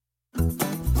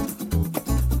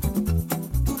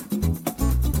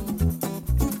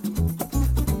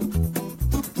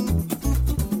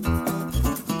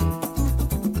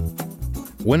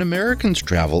When Americans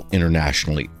travel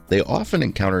internationally, they often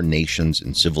encounter nations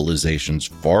and civilizations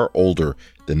far older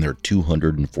than their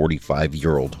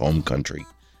 245-year-old home country.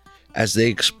 As they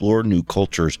explore new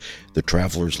cultures, the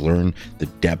travelers learn the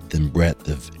depth and breadth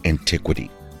of antiquity,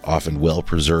 often well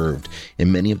preserved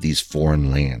in many of these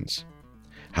foreign lands.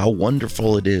 How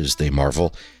wonderful it is, they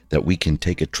marvel, that we can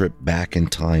take a trip back in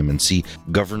time and see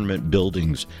government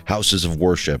buildings, houses of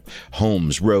worship,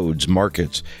 homes, roads,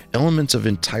 markets, elements of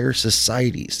entire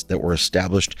societies that were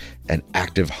established and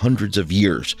active hundreds of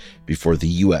years before the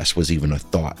U.S. was even a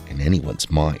thought in anyone's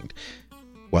mind.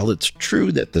 While it's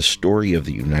true that the story of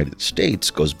the United States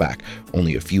goes back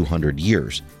only a few hundred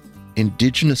years,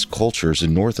 indigenous cultures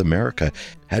in North America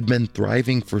had been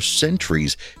thriving for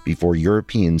centuries before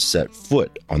Europeans set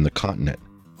foot on the continent.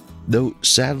 Though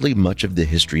sadly much of the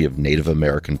history of Native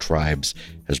American tribes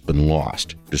has been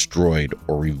lost, destroyed,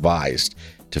 or revised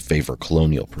to favor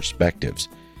colonial perspectives,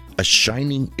 a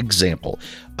shining example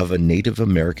of a Native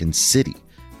American city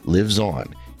lives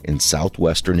on in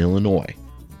southwestern Illinois,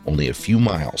 only a few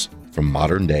miles from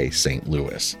modern-day St.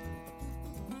 Louis.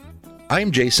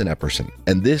 I'm Jason Epperson,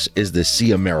 and this is the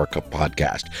See America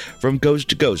podcast. From coast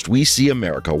to coast, we see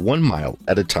America 1 mile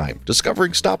at a time,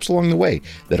 discovering stops along the way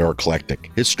that are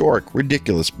eclectic, historic,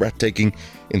 ridiculous, breathtaking,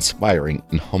 inspiring,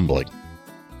 and humbling.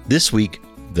 This week,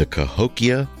 the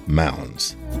Cahokia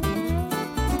Mounds.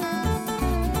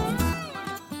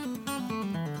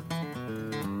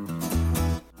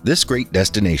 This great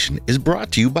destination is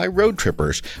brought to you by Road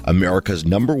Trippers, America's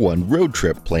 #1 road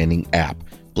trip planning app.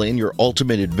 Plan your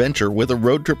ultimate adventure with a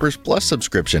Road Trippers Plus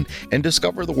subscription and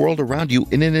discover the world around you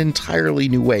in an entirely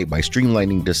new way by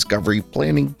streamlining discovery,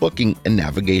 planning, booking, and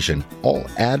navigation, all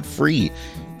ad-free.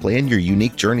 Plan your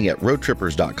unique journey at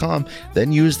roadtrippers.com,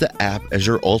 then use the app as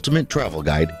your ultimate travel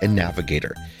guide and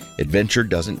navigator. Adventure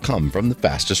doesn't come from the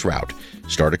fastest route.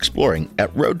 Start exploring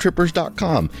at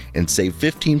roadtrippers.com and save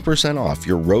 15% off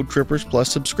your Road Trippers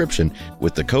Plus subscription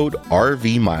with the code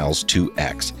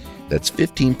RVMiles2X. That's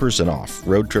 15% off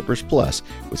Road Trippers Plus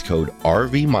with code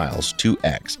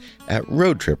RVMiles2X at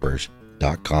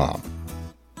roadtrippers.com.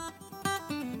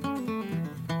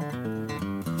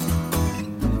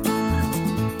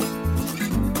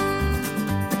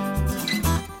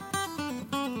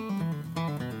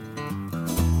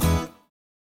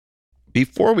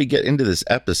 Before we get into this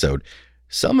episode,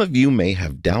 some of you may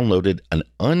have downloaded an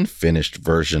unfinished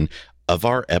version of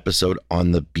our episode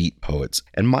on the Beat Poets,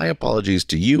 and my apologies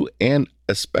to you and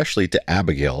especially to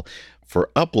Abigail for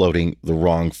uploading the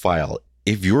wrong file.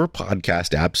 If your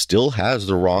podcast app still has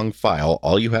the wrong file,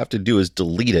 all you have to do is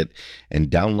delete it and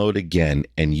download again,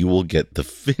 and you will get the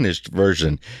finished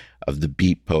version of the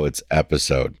Beat Poets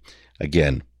episode.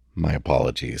 Again, my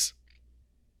apologies.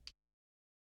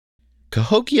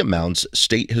 Cahokia Mounds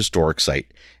State Historic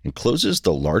Site encloses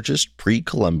the largest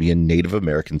pre-Columbian Native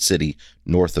American city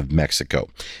north of Mexico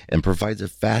and provides a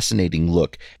fascinating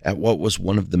look at what was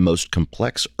one of the most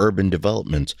complex urban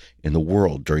developments in the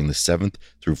world during the 7th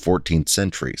through 14th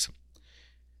centuries.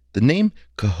 The name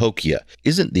Cahokia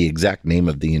isn't the exact name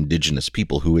of the indigenous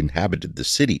people who inhabited the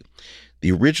city.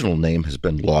 The original name has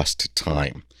been lost to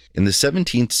time. In the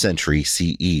 17th century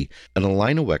CE, an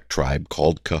Illinois tribe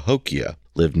called Cahokia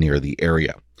lived near the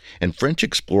area, and French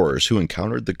explorers who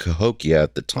encountered the Cahokia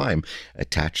at the time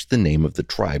attached the name of the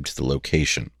tribe to the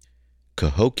location.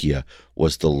 Cahokia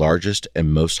was the largest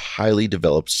and most highly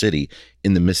developed city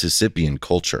in the Mississippian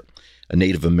culture, a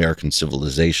Native American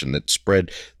civilization that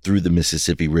spread through the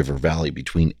Mississippi River Valley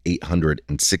between 800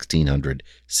 and 1600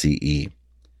 CE.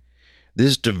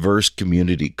 This diverse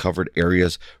community covered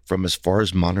areas from as far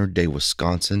as modern-day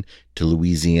Wisconsin to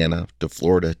Louisiana to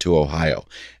Florida to Ohio,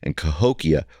 and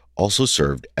Cahokia also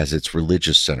served as its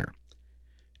religious center.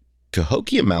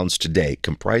 Cahokia Mounds today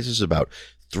comprises about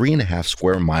 3.5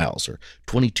 square miles or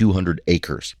 2,200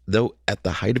 acres, though at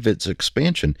the height of its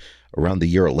expansion around the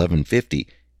year 1150,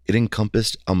 it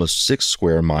encompassed almost 6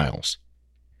 square miles.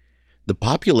 The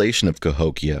population of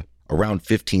Cahokia, around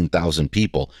 15,000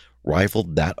 people,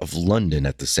 rivaled that of London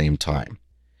at the same time.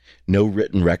 No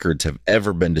written records have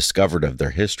ever been discovered of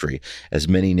their history, as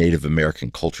many Native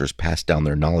American cultures passed down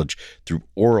their knowledge through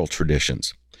oral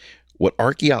traditions. What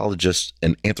archaeologists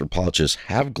and anthropologists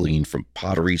have gleaned from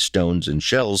pottery, stones, and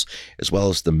shells, as well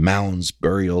as the mounds,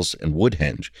 burials, and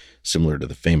Woodhenge, similar to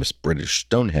the famous British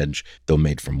Stonehenge, though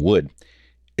made from wood,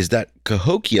 is that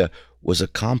Cahokia was a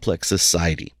complex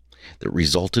society that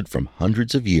resulted from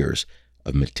hundreds of years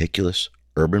of meticulous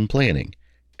urban planning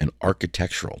and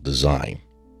architectural design.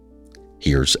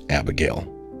 Here's Abigail.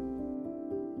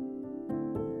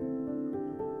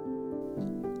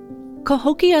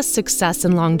 Cahokia's success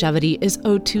and longevity is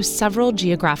owed to several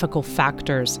geographical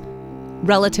factors.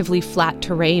 Relatively flat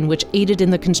terrain, which aided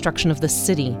in the construction of the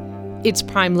city, its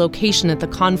prime location at the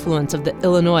confluence of the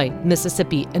Illinois,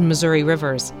 Mississippi, and Missouri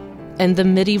rivers, and the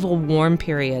medieval warm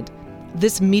period.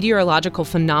 This meteorological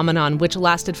phenomenon, which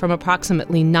lasted from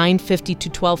approximately 950 to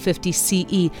 1250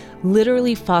 CE,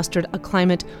 literally fostered a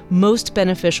climate most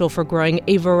beneficial for growing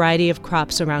a variety of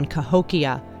crops around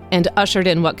Cahokia, and ushered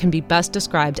in what can be best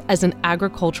described as an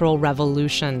agricultural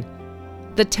revolution.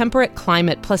 The temperate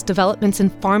climate plus developments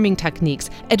in farming techniques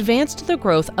advanced the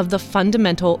growth of the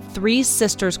fundamental three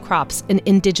sisters crops in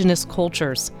indigenous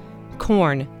cultures: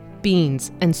 corn,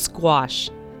 beans, and squash.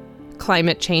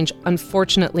 Climate change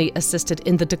unfortunately assisted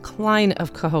in the decline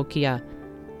of Cahokia,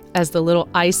 as the Little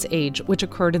Ice Age, which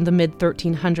occurred in the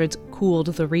mid-1300s, cooled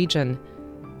the region.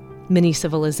 Many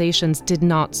civilizations did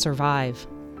not survive.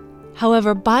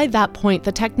 However, by that point,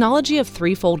 the technology of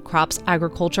threefold crops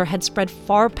agriculture had spread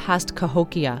far past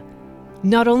Cahokia.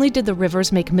 Not only did the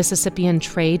rivers make Mississippian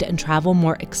trade and travel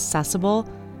more accessible,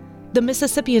 the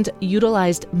Mississippians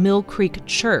utilized Mill Creek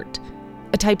chert,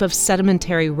 a type of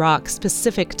sedimentary rock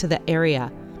specific to the area,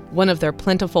 one of their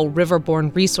plentiful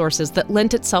riverborne resources that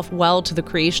lent itself well to the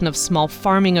creation of small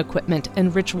farming equipment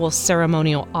and ritual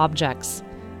ceremonial objects.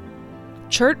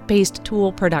 Chert-based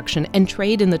tool production and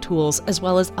trade in the tools, as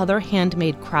well as other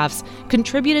handmade crafts,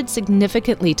 contributed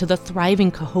significantly to the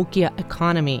thriving Cahokia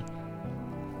economy.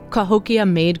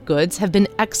 Cahokia-made goods have been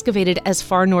excavated as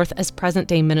far north as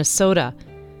present-day Minnesota,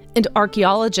 and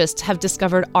archaeologists have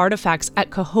discovered artifacts at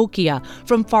Cahokia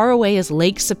from far away as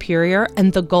Lake Superior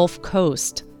and the Gulf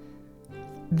Coast.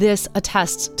 This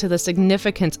attests to the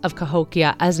significance of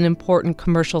Cahokia as an important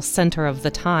commercial center of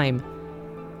the time.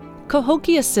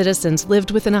 Cahokia citizens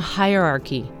lived within a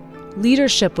hierarchy.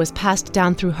 Leadership was passed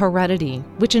down through heredity,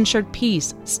 which ensured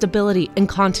peace, stability, and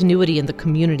continuity in the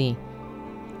community.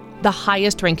 The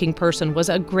highest-ranking person was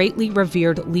a greatly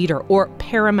revered leader or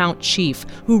paramount chief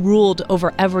who ruled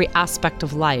over every aspect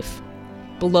of life.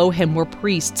 Below him were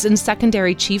priests and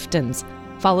secondary chieftains,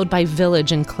 followed by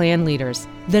village and clan leaders,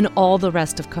 then all the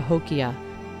rest of Cahokia.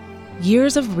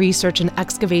 Years of research and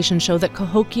excavation show that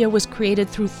Cahokia was created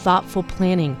through thoughtful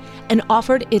planning and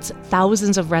offered its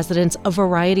thousands of residents a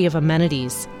variety of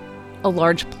amenities: a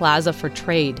large plaza for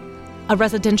trade, a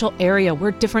residential area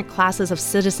where different classes of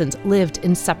citizens lived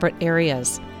in separate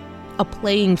areas, a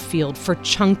playing field for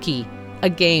chunky, a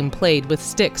game played with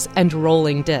sticks and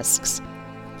rolling discs,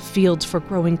 fields for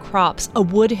growing crops, a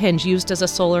wood hinge used as a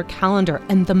solar calendar,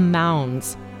 and the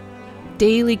mounds.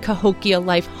 Daily Cahokia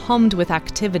life hummed with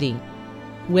activity.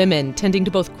 Women tending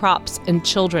to both crops and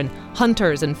children,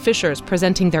 hunters and fishers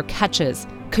presenting their catches,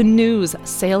 canoes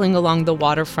sailing along the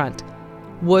waterfront,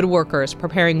 woodworkers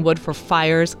preparing wood for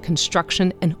fires,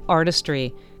 construction, and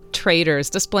artistry, traders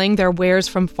displaying their wares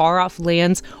from far-off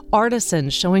lands,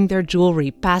 artisans showing their jewelry,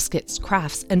 baskets,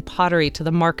 crafts, and pottery to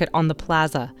the market on the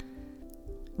plaza.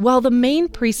 While the main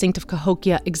precinct of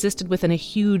Cahokia existed within a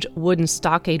huge wooden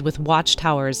stockade with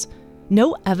watchtowers,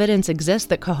 no evidence exists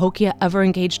that Cahokia ever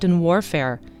engaged in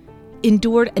warfare,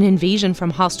 endured an invasion from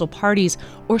hostile parties,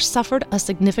 or suffered a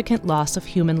significant loss of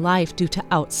human life due to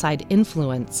outside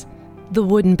influence. The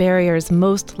wooden barriers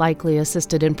most likely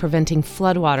assisted in preventing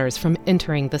floodwaters from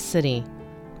entering the city.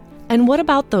 And what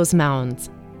about those mounds?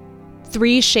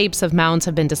 3 shapes of mounds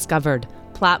have been discovered: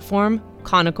 platform,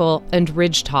 conical, and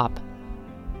ridgetop.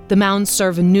 The mounds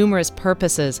serve numerous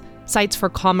purposes: sites for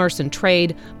commerce and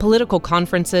trade, political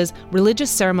conferences,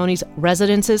 religious ceremonies,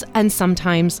 residences, and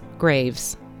sometimes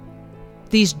graves.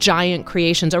 These giant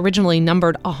creations originally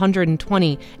numbered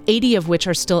 120, 80 of which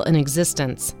are still in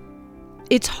existence.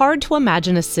 It's hard to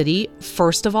imagine a city,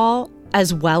 first of all,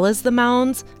 as well as the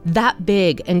mounds, that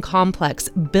big and complex,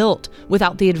 built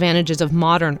without the advantages of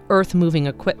modern earth-moving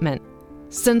equipment.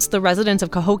 Since the residents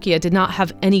of Cahokia did not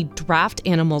have any draft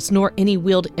animals nor any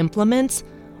wheeled implements,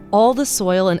 all the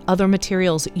soil and other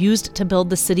materials used to build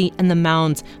the city and the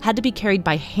mounds had to be carried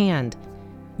by hand,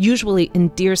 usually in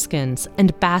deerskins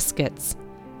and baskets.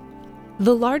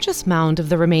 The largest mound of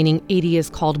the remaining 80 is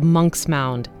called Monk's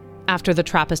Mound, after the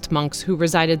Trappist monks who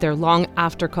resided there long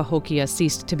after Cahokia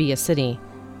ceased to be a city.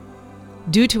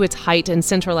 Due to its height and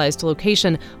centralized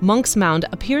location, Monk's Mound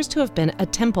appears to have been a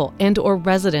temple and/or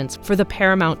residence for the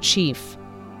paramount chief.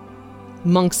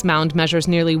 Monk's Mound measures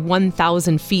nearly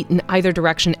 1,000 feet in either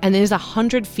direction and is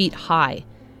 100 feet high,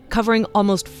 covering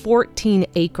almost 14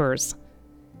 acres.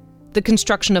 The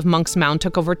construction of Monk's Mound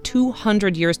took over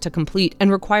 200 years to complete and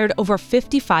required over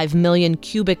 55 million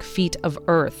cubic feet of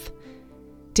earth.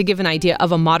 To give an idea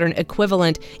of a modern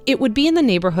equivalent, it would be in the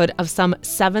neighborhood of some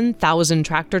 7,000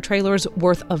 tractor trailers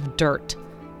worth of dirt.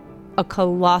 A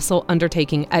colossal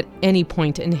undertaking at any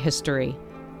point in history.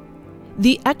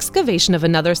 The excavation of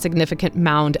another significant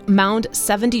mound, Mound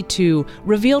 72,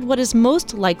 revealed what is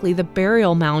most likely the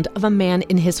burial mound of a man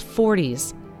in his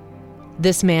 40s.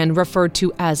 This man, referred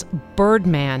to as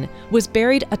Birdman, was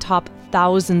buried atop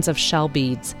thousands of shell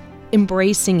beads,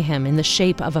 embracing him in the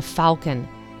shape of a falcon,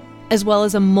 as well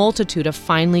as a multitude of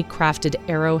finely crafted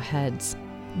arrowheads.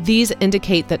 These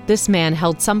indicate that this man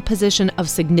held some position of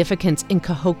significance in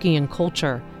Cahokian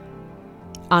culture.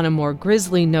 On a more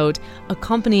grisly note,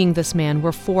 accompanying this man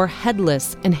were 4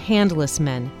 headless and handless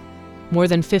men, more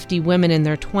than 50 women in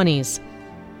their 20s,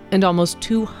 and almost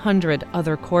 200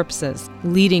 other corpses,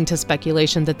 leading to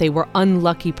speculation that they were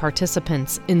unlucky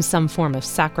participants in some form of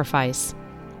sacrifice.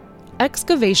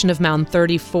 Excavation of Mound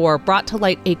 34 brought to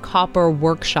light a copper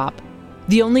workshop,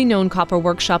 the only known copper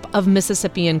workshop of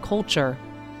Mississippian culture.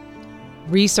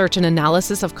 Research and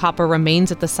analysis of copper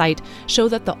remains at the site show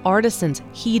that the artisans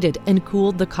heated and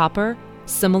cooled the copper,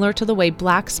 similar to the way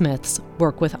blacksmiths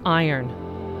work with iron.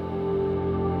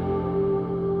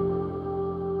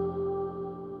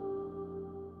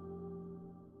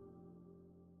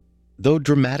 Though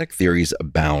dramatic theories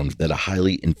abound that a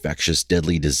highly infectious,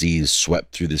 deadly disease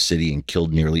swept through the city and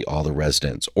killed nearly all the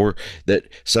residents, or that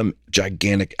some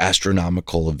gigantic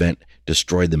astronomical event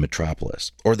destroyed the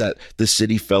metropolis, or that the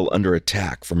city fell under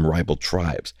attack from rival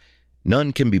tribes,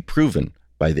 none can be proven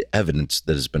by the evidence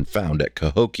that has been found at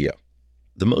Cahokia.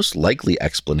 The most likely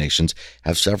explanations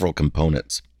have several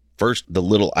components. First, the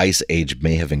Little Ice Age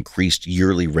may have increased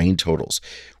yearly rain totals,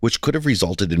 which could have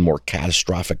resulted in more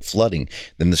catastrophic flooding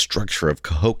than the structure of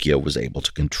Cahokia was able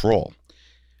to control.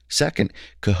 Second,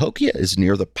 Cahokia is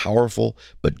near the powerful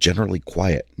but generally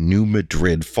quiet New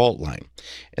Madrid fault line,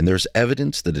 and there's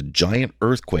evidence that a giant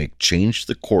earthquake changed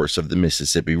the course of the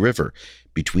Mississippi River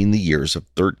between the years of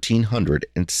 1300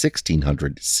 and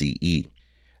 1600 CE.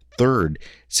 Third,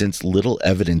 since little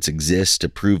evidence exists to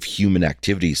prove human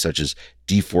activities such as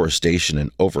deforestation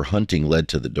and overhunting led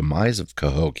to the demise of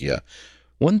Cahokia,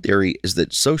 one theory is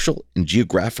that social and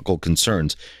geographical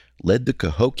concerns led the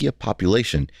Cahokia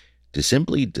population to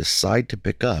simply decide to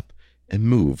pick up and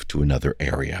move to another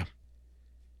area.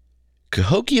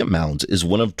 Cahokia Mounds is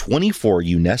one of 24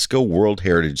 UNESCO World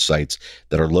Heritage Sites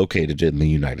that are located in the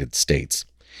United States.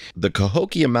 The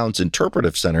Cahokia Mounds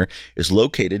Interpretive Center is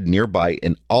located nearby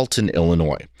in Alton,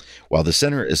 Illinois. While the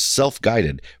center is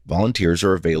self-guided, volunteers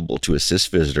are available to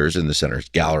assist visitors in the center's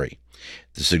gallery.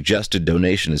 The suggested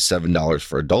donation is $7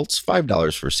 for adults,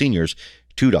 $5 for seniors,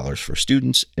 $2 for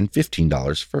students, and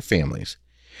 $15 for families.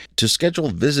 To schedule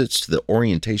visits to the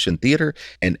Orientation Theater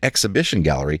and Exhibition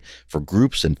Gallery for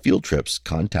groups and field trips,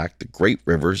 contact the Great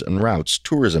Rivers and Routes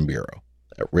Tourism Bureau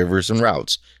at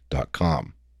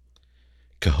riversandroutes.com.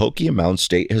 Cahokia Mounds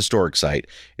State Historic Site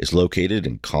is located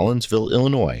in Collinsville,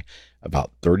 Illinois,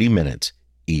 about 30 minutes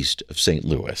east of St.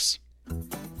 Louis.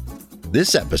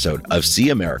 This episode of See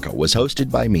America was hosted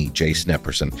by me, Jason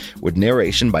Epperson, with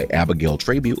narration by Abigail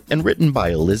Trabue and written by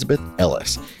Elizabeth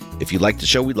Ellis. If you like the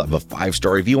show, we'd love a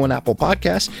 5-star review on Apple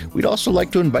Podcasts. We'd also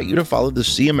like to invite you to follow the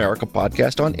See America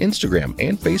podcast on Instagram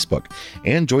and Facebook,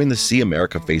 and join the See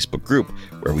America Facebook group,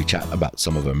 where we chat about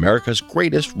some of America's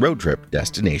greatest road trip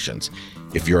destinations.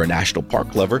 If you're a national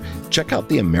park lover, check out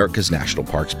the America's National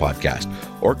Parks podcast,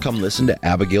 or come listen to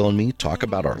Abigail and me talk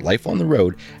about our life on the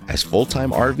road as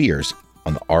full-time RVers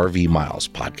on the RV Miles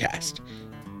podcast.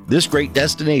 This great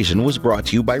destination was brought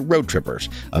to you by Road Trippers,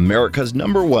 America's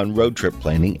 #1 road trip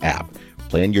planning app.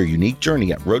 Plan your unique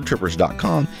journey at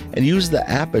roadtrippers.com and use the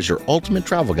app as your ultimate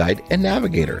travel guide and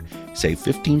navigator. Save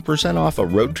 15% off a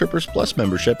Road Trippers Plus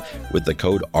membership with the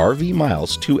code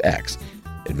RVMiles2X.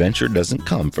 Adventure doesn't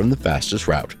come from the fastest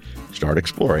route. Start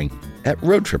exploring at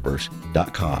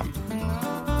roadtrippers.com.